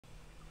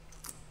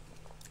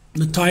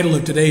The title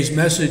of today's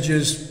message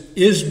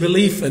Is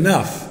Belief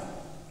Enough?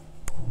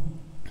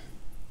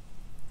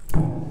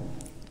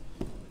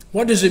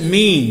 What does it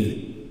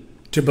mean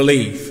to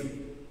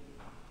believe?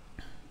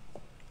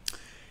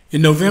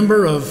 In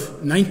November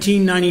of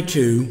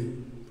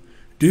 1992,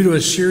 due to a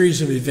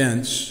series of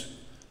events,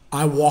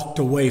 I walked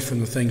away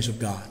from the things of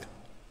God.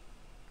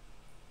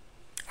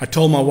 I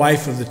told my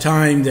wife of the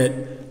time that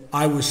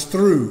I was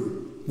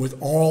through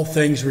with all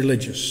things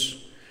religious.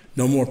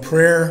 No more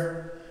prayer,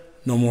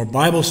 no more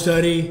Bible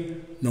study,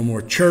 no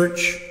more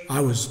church.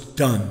 I was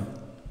done.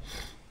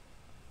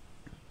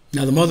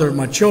 Now, the mother of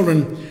my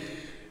children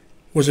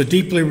was a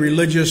deeply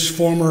religious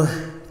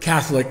former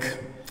Catholic,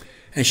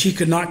 and she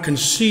could not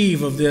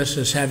conceive of this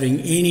as having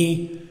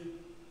any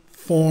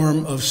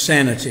form of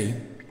sanity,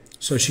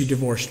 so she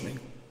divorced me.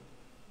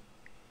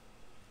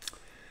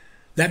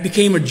 That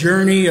became a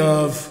journey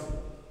of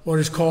what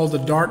is called the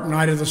dark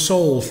night of the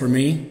soul for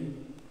me,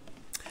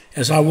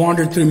 as I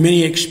wandered through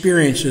many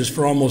experiences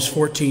for almost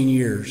 14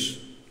 years.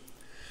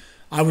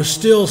 I was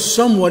still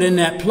somewhat in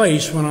that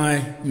place when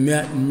I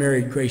met and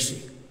married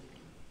Gracie.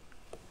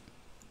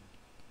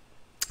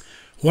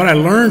 What I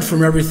learned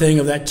from everything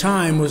of that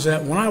time was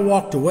that when I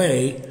walked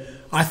away,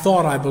 I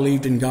thought I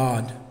believed in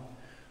God,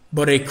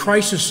 but a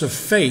crisis of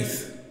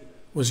faith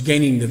was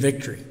gaining the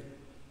victory.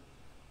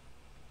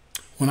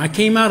 When I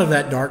came out of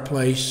that dark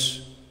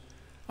place,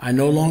 I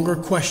no longer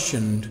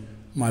questioned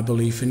my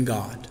belief in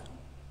God.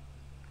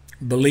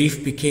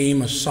 Belief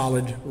became a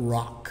solid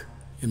rock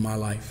in my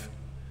life.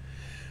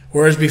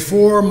 Whereas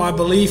before my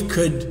belief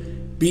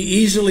could be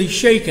easily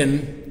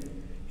shaken,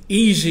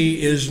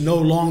 easy is no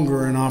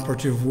longer an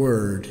operative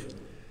word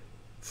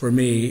for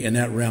me in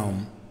that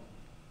realm.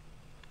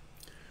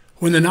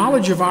 When the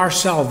knowledge of our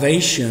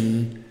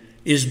salvation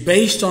is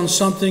based on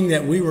something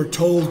that we were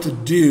told to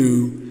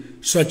do,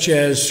 such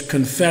as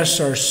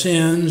confess our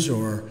sins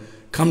or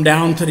come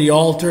down to the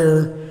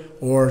altar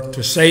or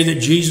to say that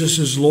Jesus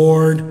is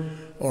Lord,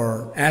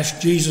 or ask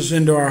Jesus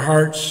into our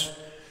hearts.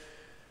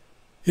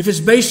 If it's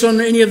based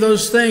on any of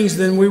those things,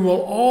 then we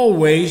will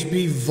always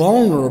be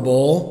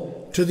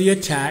vulnerable to the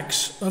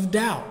attacks of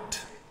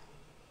doubt.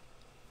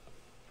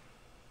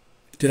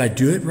 Did I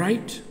do it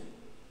right?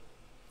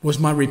 Was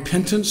my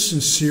repentance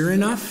sincere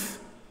enough?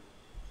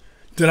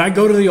 Did I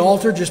go to the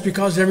altar just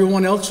because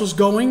everyone else was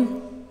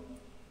going?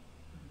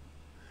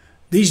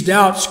 These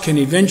doubts can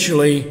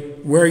eventually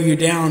wear you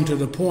down to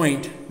the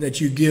point that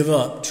you give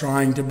up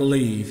trying to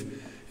believe,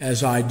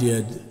 as I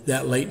did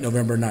that late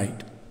November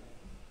night.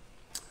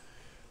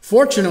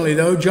 Fortunately,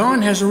 though,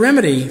 John has a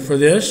remedy for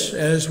this,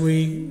 as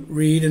we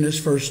read in his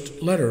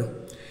first letter.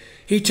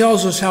 He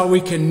tells us how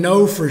we can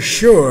know for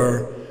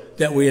sure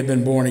that we have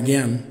been born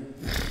again.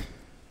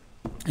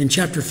 In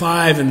chapter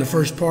 5, in the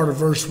first part of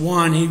verse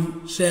 1, he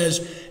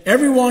says,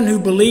 "Everyone who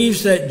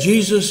believes that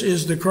Jesus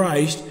is the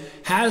Christ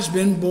has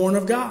been born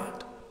of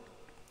God."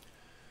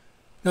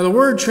 Now, the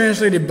word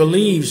translated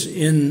believes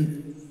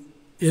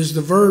is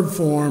the verb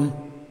form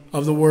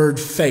of the word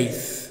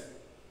faith.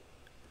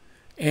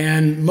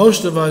 And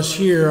most of us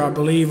here, I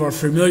believe, are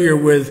familiar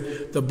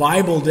with the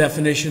Bible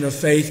definition of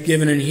faith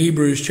given in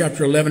Hebrews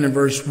chapter 11 and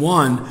verse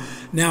 1.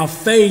 Now,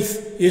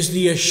 faith is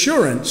the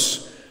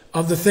assurance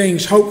of the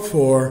things hoped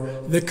for,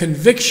 the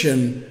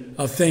conviction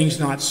of things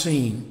not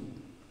seen.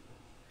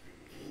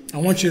 I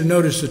want you to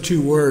notice the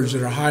two words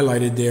that are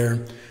highlighted there,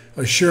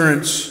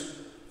 assurance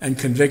and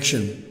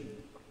conviction.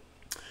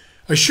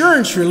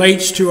 Assurance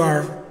relates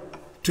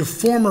to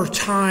former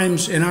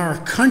times in our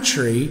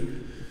country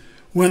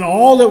when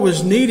all that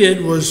was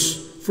needed was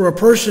for a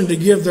person to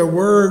give their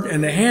word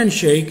and a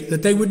handshake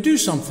that they would do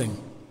something.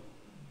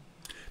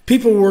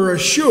 People were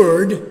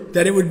assured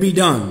that it would be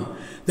done.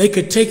 They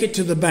could take it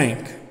to the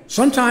bank,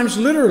 sometimes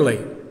literally.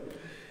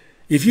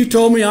 If you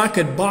told me I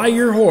could buy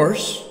your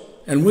horse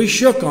and we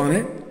shook on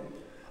it,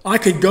 I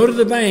could go to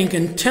the bank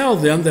and tell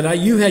them that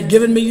you had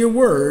given me your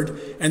word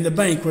and the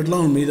bank would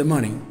loan me the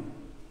money.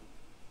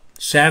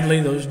 Sadly,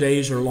 those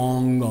days are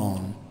long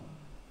gone.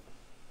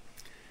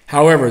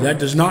 However, that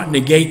does not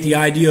negate the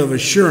idea of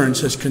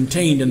assurance as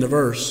contained in the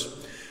verse.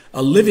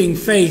 A living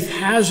faith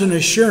has an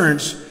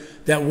assurance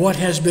that what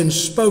has been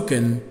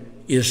spoken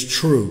is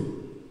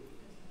true.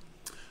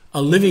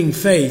 A living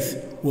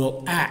faith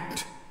will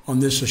act on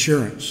this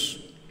assurance.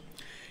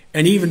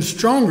 An even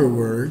stronger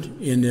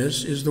word in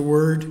this is the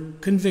word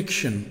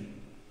conviction.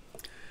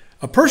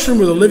 A person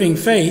with a living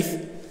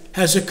faith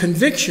has a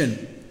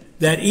conviction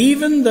that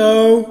even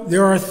though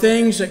there are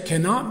things that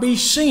cannot be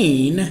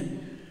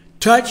seen,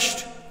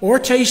 touched, or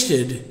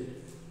tasted,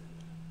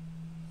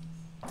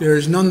 there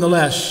is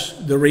nonetheless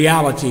the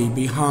reality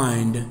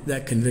behind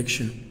that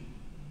conviction.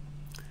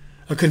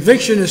 A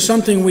conviction is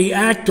something we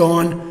act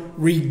on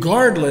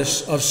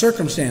regardless of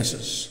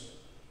circumstances.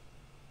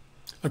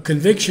 A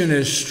conviction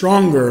is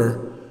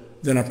stronger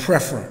than a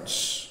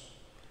preference.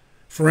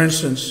 For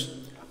instance,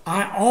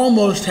 I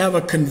almost have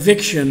a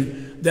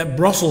conviction that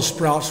Brussels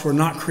sprouts were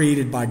not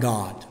created by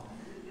God.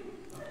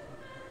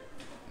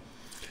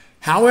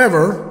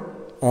 However,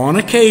 on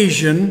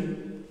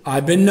occasion,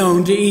 I've been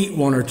known to eat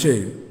one or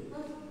two.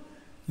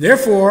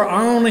 Therefore,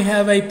 I only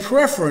have a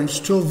preference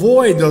to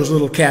avoid those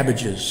little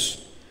cabbages,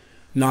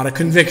 not a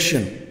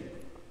conviction.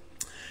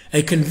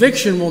 A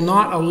conviction will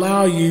not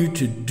allow you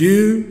to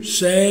do,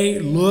 say,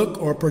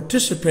 look, or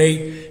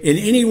participate in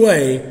any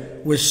way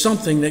with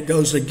something that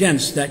goes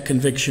against that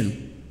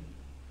conviction.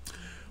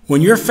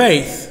 When your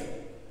faith,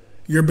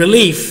 your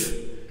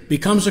belief,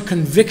 becomes a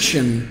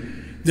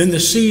conviction, then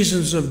the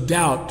seasons of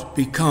doubt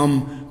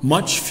become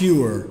much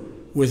fewer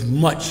with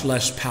much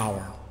less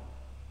power.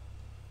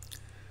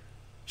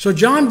 So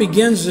John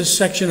begins this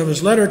section of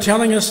his letter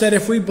telling us that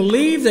if we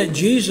believe that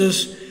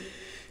Jesus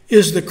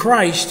is the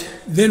Christ,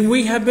 then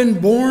we have been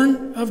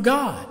born of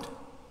God,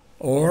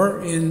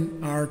 or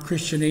in our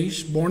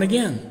Christianese, born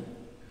again.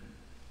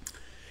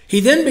 He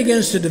then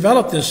begins to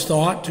develop this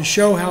thought to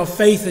show how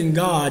faith in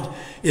God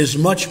is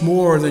much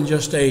more than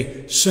just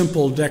a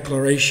simple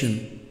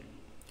declaration.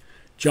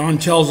 John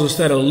tells us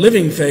that a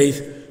living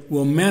faith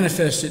will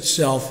manifest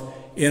itself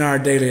in our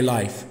daily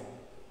life.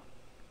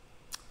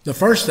 The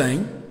first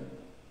thing,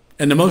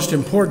 and the most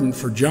important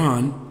for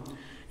John,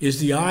 is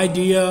the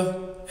idea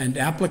and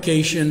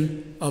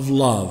application of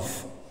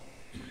love.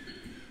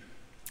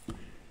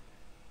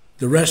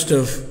 The rest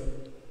of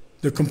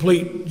the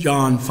complete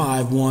John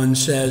 5:1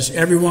 says,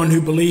 "Everyone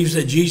who believes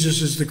that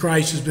Jesus is the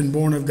Christ has been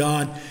born of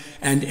God,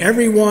 and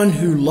everyone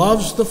who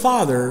loves the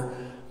Father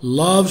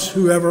loves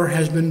whoever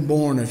has been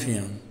born of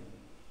him."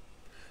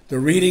 The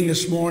reading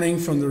this morning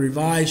from the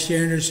Revised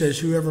Standard says,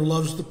 "Whoever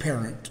loves the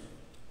parent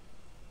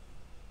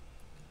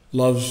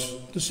loves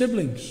the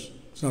siblings."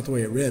 It's not the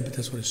way it read, but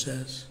that's what it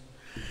says.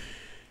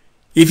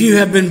 If you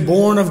have been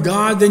born of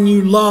God, then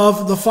you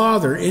love the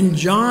Father. In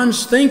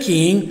John's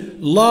thinking,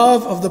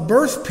 love of the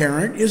birth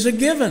parent is a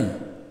given.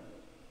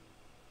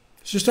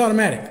 It's just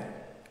automatic.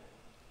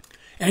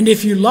 And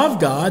if you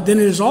love God, then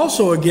it is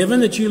also a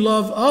given that you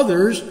love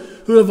others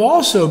who have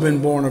also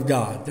been born of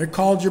God. They're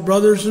called your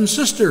brothers and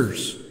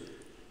sisters.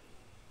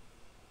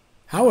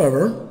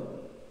 However,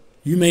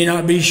 you may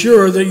not be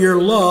sure that your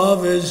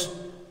love is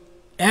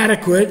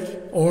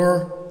adequate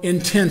or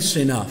intense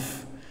enough.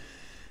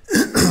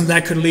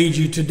 That could lead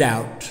you to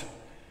doubt.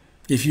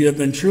 If you have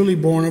been truly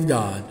born of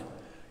God,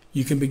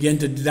 you can begin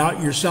to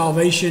doubt your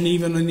salvation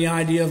even in the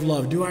idea of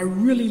love. Do I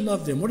really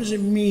love them? What does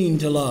it mean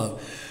to love?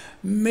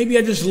 Maybe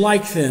I just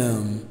like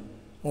them.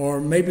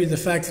 Or maybe the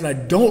fact that I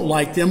don't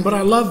like them, but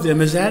I love them.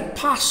 Is that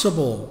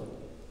possible?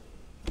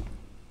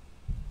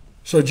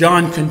 So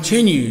John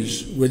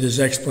continues with his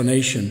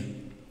explanation.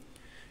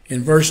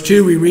 In verse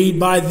 2 we read,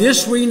 "By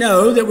this we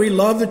know that we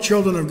love the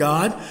children of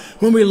God,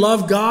 when we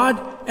love God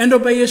and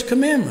obey his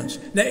commandments."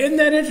 Now, isn't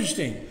that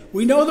interesting?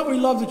 We know that we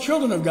love the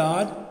children of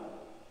God,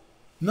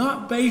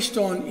 not based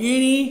on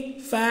any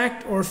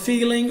fact or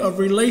feeling of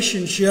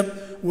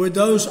relationship with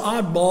those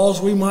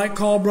oddballs we might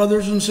call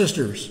brothers and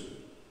sisters.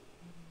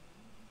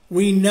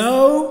 We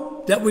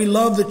know that we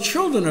love the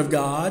children of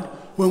God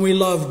when we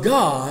love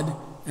God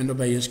and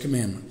obey his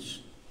commandments.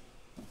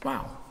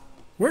 Wow.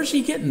 Where's he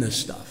getting this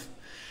stuff?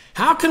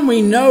 How can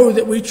we know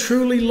that we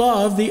truly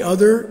love the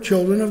other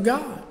children of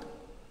God?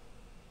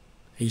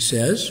 He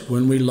says,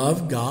 when we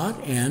love God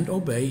and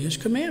obey his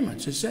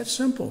commandments. It's that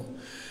simple.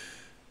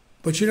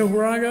 But you know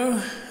where I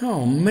go?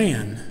 Oh,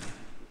 man.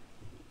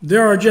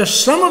 There are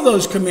just some of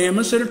those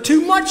commandments that are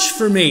too much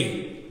for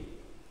me.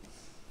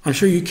 I'm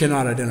sure you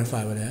cannot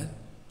identify with that.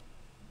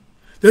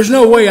 There's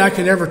no way I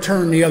can ever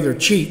turn the other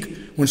cheek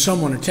when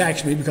someone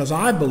attacks me because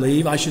I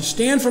believe I should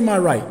stand for my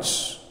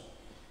rights.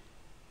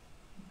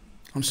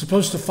 I'm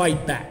supposed to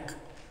fight back.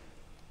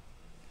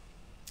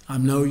 I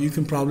know you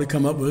can probably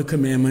come up with a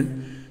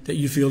commandment that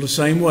you feel the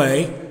same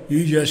way.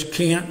 You just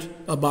can't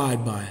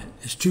abide by it.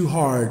 It's too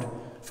hard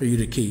for you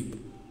to keep.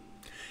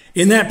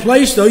 In that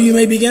place, though, you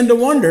may begin to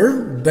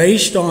wonder,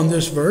 based on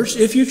this verse,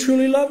 if you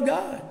truly love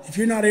God. If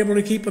you're not able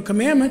to keep a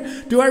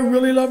commandment, do I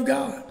really love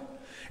God?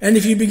 And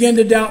if you begin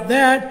to doubt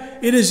that,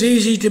 it is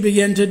easy to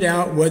begin to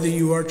doubt whether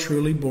you are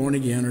truly born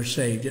again or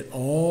saved. It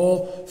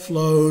all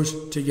flows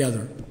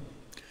together.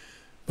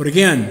 But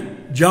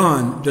again,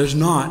 John does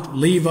not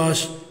leave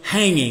us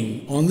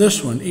hanging on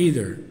this one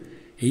either.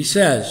 He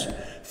says,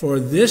 "For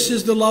this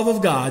is the love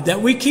of God,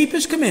 that we keep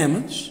his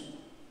commandments,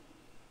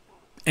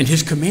 and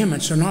his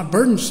commandments are not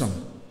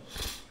burdensome."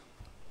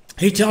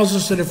 He tells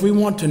us that if we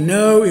want to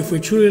know if we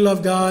truly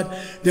love God,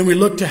 then we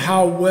look to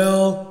how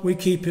well we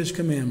keep his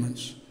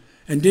commandments.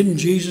 And didn't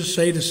Jesus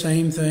say the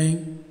same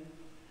thing?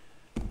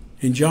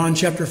 In John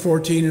chapter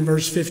 14 and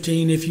verse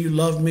 15, "If you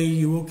love me,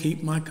 you will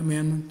keep my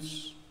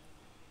commandments."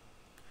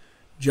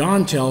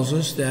 John tells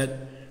us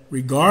that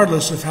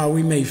regardless of how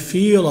we may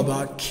feel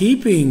about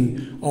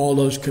keeping all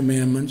those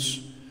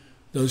commandments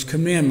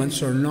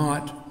are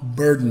not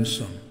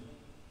burdensome.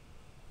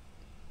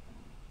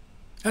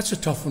 That's a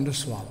tough one to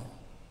swallow.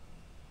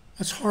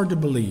 That's hard to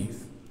believe.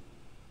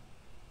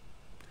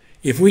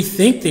 If we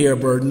think they are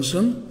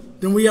burdensome,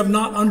 then we have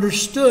not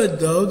understood,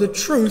 though, the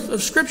truth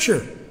of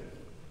Scripture.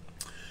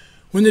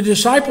 When the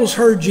disciples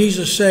heard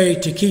Jesus say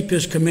to keep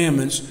his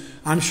commandments,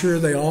 I'm sure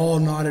they all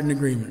nodded in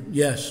agreement.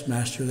 Yes,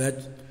 Master,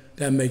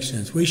 that makes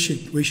sense. We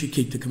should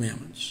keep the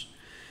commandments.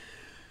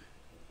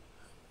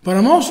 But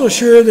I'm also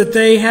sure that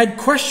they had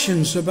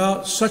questions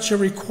about such a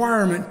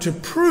requirement to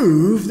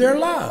prove their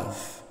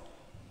love.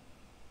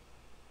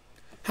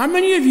 How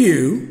many of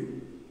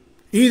you,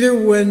 either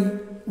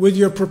with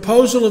your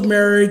proposal of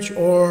marriage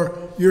or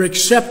your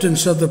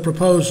acceptance of the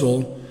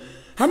proposal,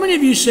 how many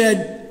of you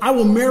said, I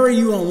will marry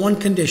you on one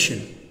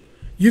condition?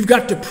 You've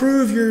got to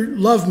prove you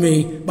love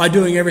me by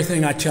doing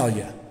everything I tell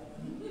you.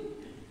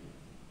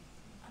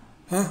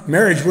 Huh?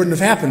 Marriage wouldn't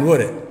have happened,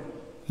 would it?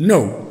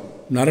 No,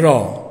 not at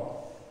all.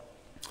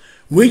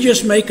 We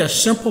just make a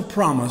simple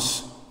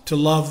promise to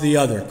love the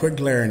other. Quit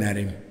glaring at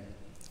him.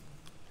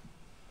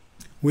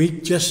 We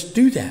just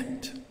do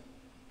that.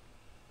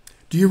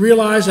 Do you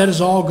realize that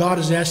is all God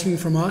is asking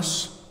from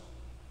us?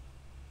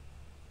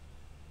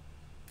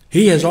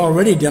 He has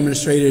already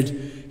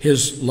demonstrated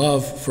his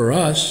love for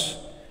us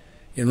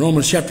in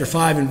Romans chapter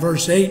 5 and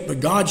verse 8. But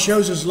God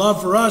shows his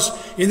love for us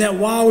in that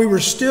while we were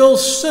still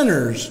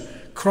sinners,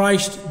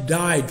 Christ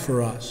died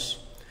for us.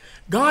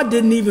 God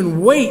didn't even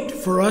wait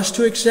for us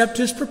to accept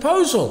his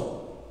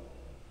proposal.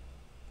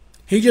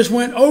 He just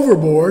went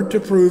overboard to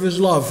prove his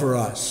love for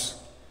us.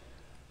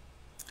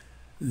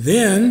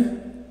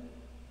 Then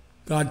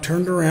God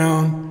turned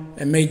around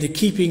and made the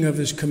keeping of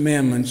his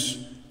commandments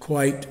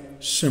quite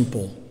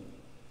simple.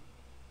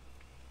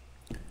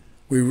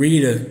 We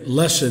read a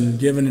lesson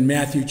given in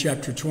Matthew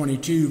chapter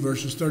 22,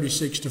 verses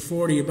 36 to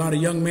 40, about a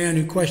young man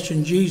who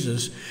questioned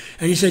Jesus.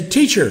 And he said,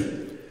 Teacher,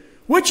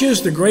 which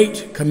is the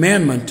great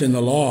commandment in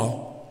the law?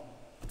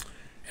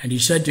 And he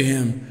said to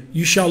him,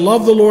 You shall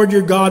love the Lord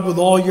your God with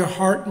all your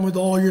heart and with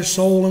all your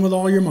soul and with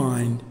all your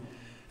mind.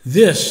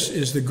 This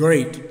is the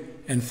great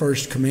and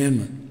first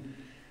commandment.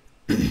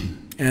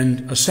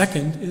 And a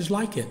second is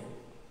like it.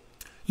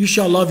 You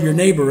shall love your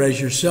neighbor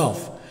as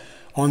yourself.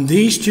 On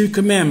these two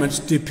commandments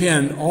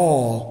depend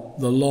all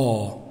the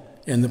law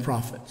and the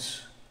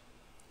prophets.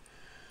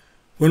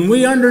 When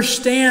we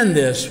understand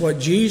this, what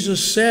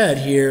Jesus said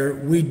here,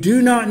 we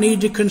do not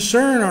need to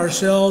concern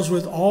ourselves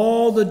with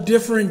all the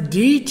different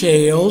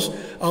details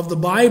of the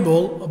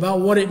Bible about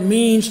what it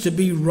means to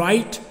be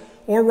right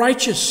or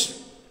righteous.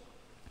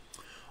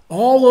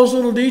 All those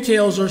little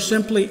details are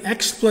simply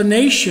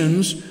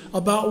explanations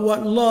about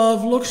what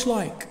love looks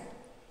like.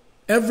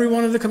 Every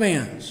one of the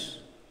commands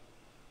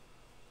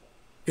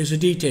is a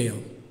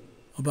detail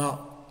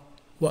about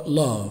what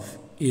love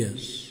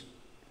is.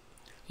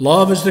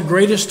 Love is the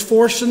greatest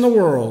force in the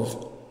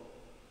world.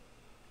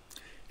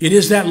 It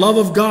is that love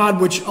of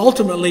God which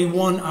ultimately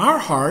won our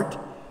heart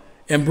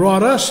and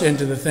brought us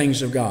into the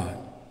things of God.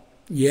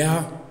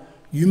 Yeah,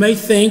 you may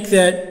think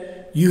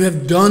that you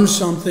have done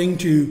something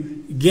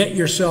to get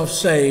yourself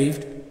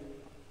saved,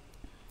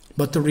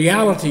 but the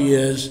reality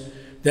is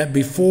that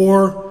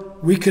before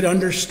we could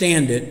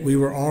understand it, we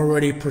were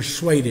already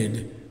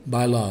persuaded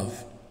by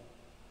love.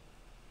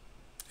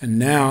 And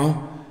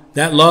now,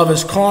 that love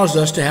has caused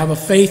us to have a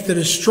faith that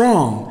is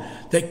strong,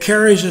 that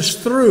carries us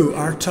through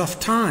our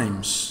tough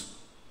times.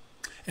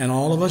 And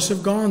all of us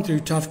have gone through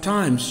tough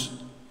times.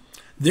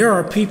 There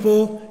are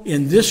people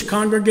in this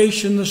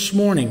congregation this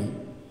morning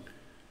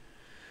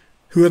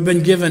who have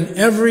been given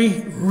every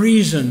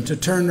reason to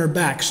turn their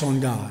backs on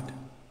God.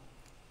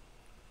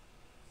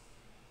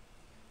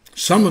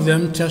 Some of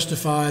them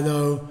testify,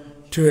 though,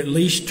 to at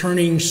least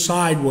turning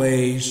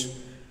sideways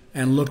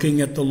and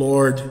looking at the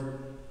Lord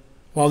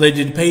while they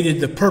debated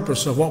the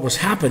purpose of what was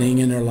happening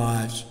in their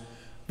lives.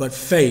 But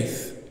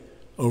faith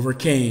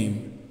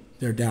overcame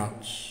their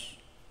doubts.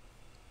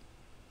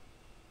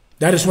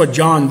 That is what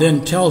John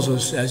then tells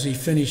us as he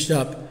finished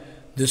up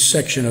this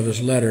section of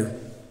his letter.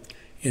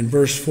 In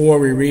verse 4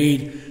 we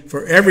read,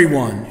 For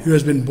everyone who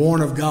has been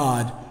born of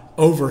God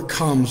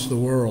overcomes the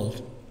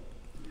world.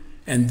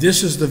 And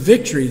this is the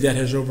victory that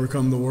has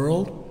overcome the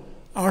world,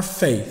 our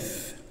faith.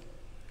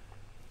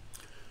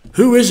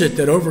 Who is it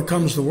that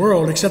overcomes the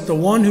world except the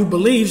one who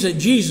believes that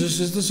Jesus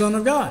is the Son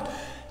of God?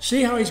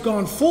 See how he's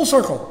gone full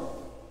circle.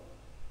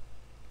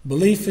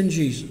 Belief in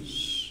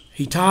Jesus.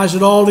 He ties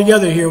it all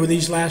together here with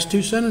these last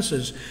two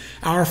sentences.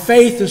 Our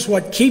faith is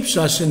what keeps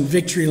us in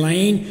victory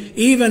lane,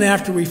 even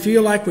after we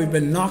feel like we've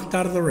been knocked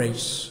out of the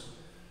race.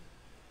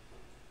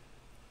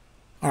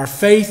 Our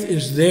faith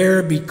is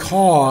there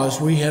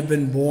because we have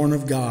been born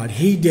of God.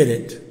 He did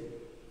it,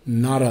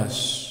 not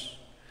us.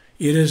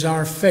 It is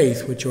our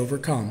faith which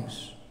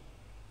overcomes.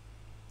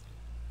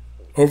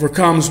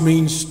 Overcomes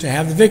means to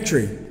have the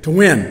victory, to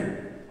win.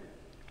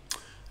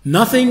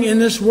 Nothing in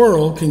this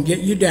world can get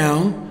you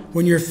down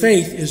when your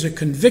faith is a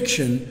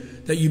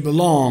conviction that you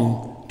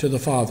belong to the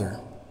Father.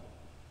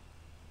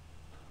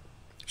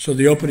 So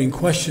the opening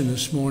question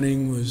this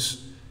morning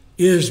was,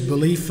 is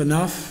belief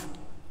enough?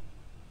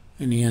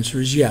 And the answer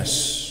is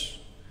yes.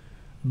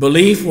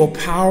 Belief will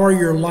power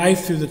your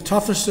life through the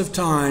toughest of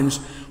times,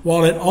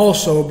 while it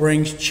also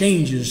brings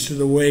changes to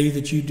the way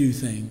that you do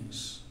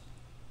things.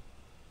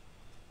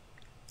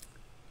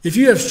 If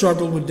you have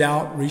struggled with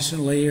doubt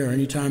recently or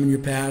any time in your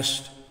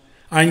past,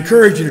 I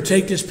encourage you to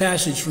take this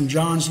passage from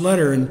John's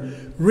letter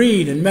and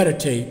read and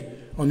meditate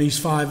on these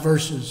 5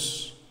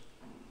 verses.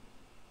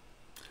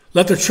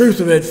 Let the truth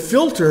of it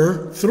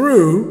filter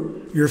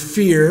through your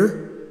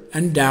fear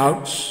and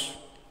doubts,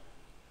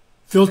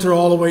 filter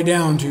all the way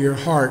down to your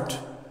heart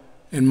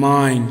and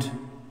mind.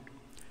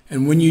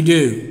 And when you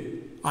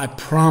do, I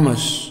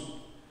promise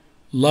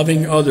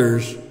loving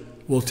others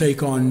will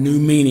take on new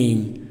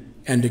meaning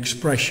and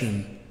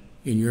expression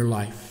in your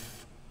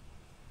life.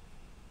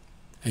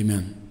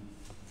 Amen.